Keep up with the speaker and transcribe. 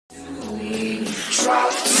Drop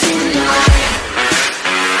tonight.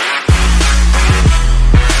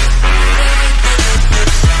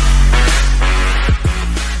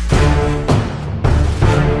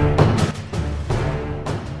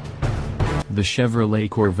 The Chevrolet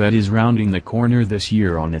Corvette is rounding the corner this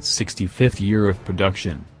year on its 65th year of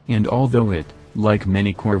production, and although it, like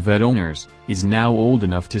many Corvette owners, is now old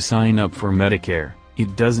enough to sign up for Medicare,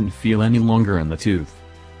 it doesn't feel any longer in the tooth.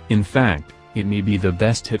 In fact, it may be the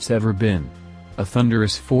best it's ever been. A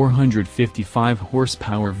thunderous 455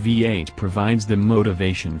 horsepower V8 provides the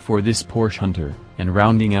motivation for this Porsche hunter, and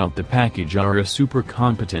rounding out the package are a super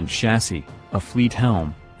competent chassis, a fleet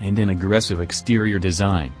helm, and an aggressive exterior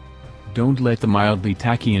design. Don't let the mildly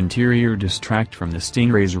tacky interior distract from the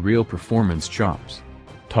Stingray's real performance chops.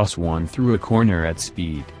 Toss one through a corner at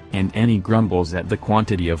speed, and any grumbles at the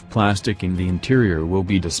quantity of plastic in the interior will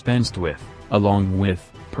be dispensed with, along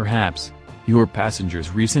with, perhaps, your passenger's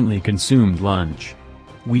recently consumed lunch.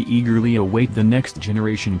 We eagerly await the next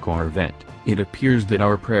generation Corvette. It appears that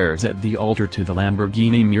our prayers at the altar to the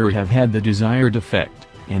Lamborghini mirror have had the desired effect,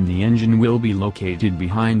 and the engine will be located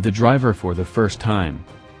behind the driver for the first time.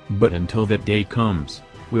 But until that day comes,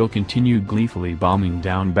 we'll continue gleefully bombing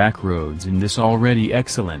down back roads in this already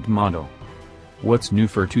excellent model. What's new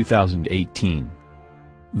for 2018?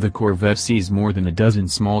 The Corvette sees more than a dozen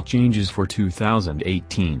small changes for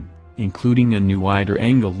 2018, including a new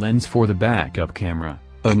wider-angle lens for the backup camera,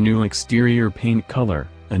 a new exterior paint color,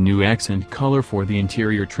 a new accent color for the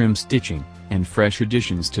interior trim stitching, and fresh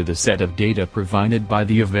additions to the set of data provided by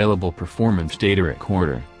the available performance data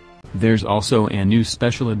recorder. There's also a new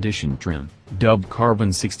special edition trim, dubbed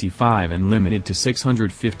Carbon 65 and limited to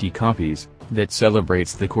 650 copies, that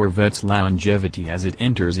celebrates the Corvette's longevity as it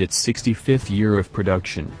enters its 65th year of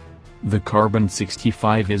production. The Carbon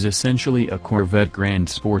 65 is essentially a Corvette Grand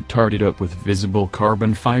Sport tarted up with visible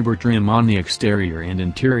carbon fiber trim on the exterior and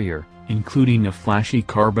interior, including a flashy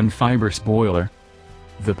carbon fiber spoiler.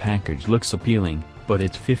 The package looks appealing, but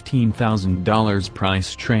its $15,000 price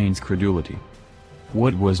strains credulity.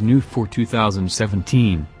 What was new for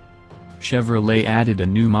 2017? Chevrolet added a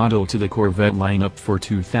new model to the Corvette lineup for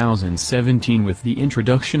 2017 with the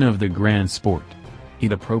introduction of the Grand Sport.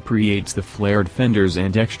 It appropriates the flared fenders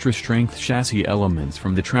and extra-strength chassis elements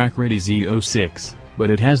from the track-ready Z06, but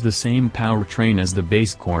it has the same powertrain as the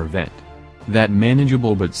base Corvette. That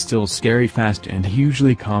manageable but still scary fast and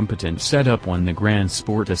hugely competent setup won the Grand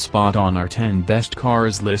Sport a spot on our 10 best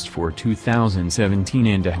cars list for 2017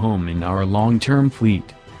 and a home in our long-term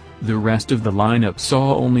fleet. The rest of the lineup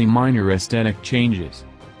saw only minor aesthetic changes.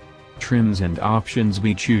 Trims and options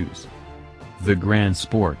we choose. The Grand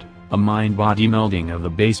Sport, a mind-body melding of the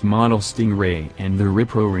base model Stingray and the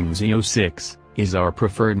rip-roaring Z06, is our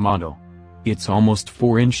preferred model. It's almost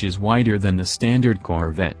 4 inches wider than the standard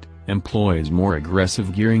Corvette, employs more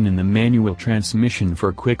aggressive gearing in the manual transmission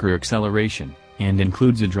for quicker acceleration, and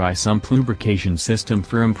includes a dry sump lubrication system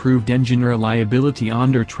for improved engine reliability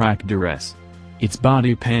under track duress. Its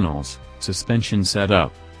body panels, suspension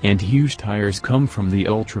setup, and huge tires come from the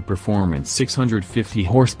ultra-performance 650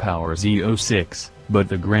 horsepower Z06, but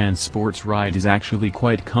the Grand Sport's ride is actually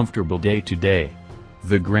quite comfortable day to day.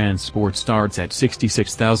 The Grand Sport starts at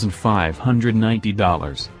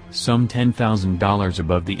 $66,590. Some $10,000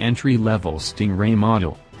 above the entry-level Stingray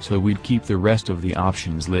model, so we'd keep the rest of the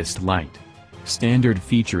options list light. Standard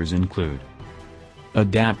features include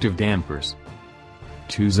adaptive dampers,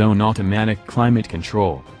 2-zone automatic climate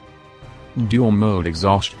control, dual-mode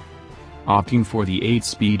exhaust, opting for the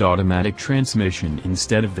 8-speed automatic transmission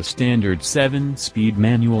instead of the standard 7-speed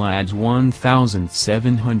manual adds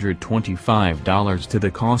 $1,725 to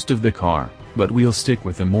the cost of the car, but we'll stick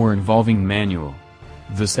with a more involving manual.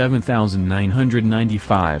 The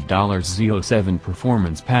 $7,995 Z07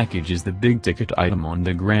 performance package is the big-ticket item on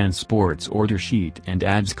the Grand Sport's order sheet and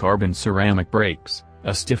adds carbon ceramic brakes,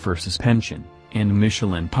 a stiffer suspension, and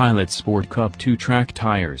Michelin Pilot Sport Cup 2-track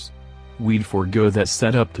tires. We'd forego that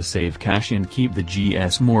setup to save cash and keep the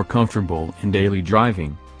GS more comfortable in daily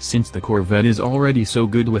driving, since the Corvette is already so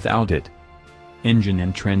good without it. Engine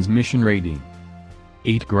and transmission rating.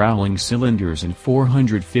 8 growling cylinders and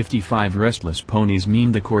 455 restless ponies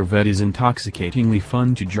mean the Corvette is intoxicatingly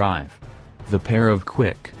fun to drive. The pair of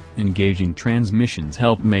quick, engaging transmissions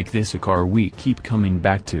help make this a car we keep coming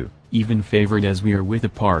back to, even favored as we are with a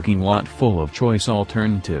parking lot full of choice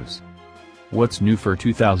alternatives. What's new for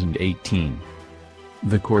 2018?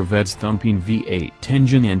 The Corvette's thumping V8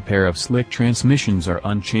 engine and pair of slick transmissions are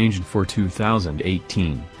unchanged for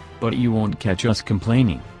 2018, but you won't catch us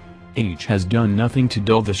complaining. H has done nothing to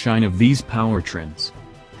dull the shine of these powertrains.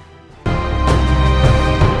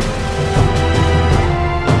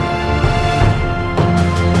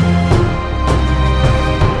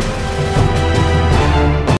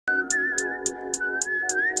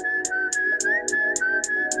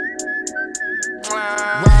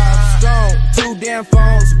 Rob Stone, 2 damn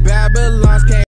phones, Babylon's came.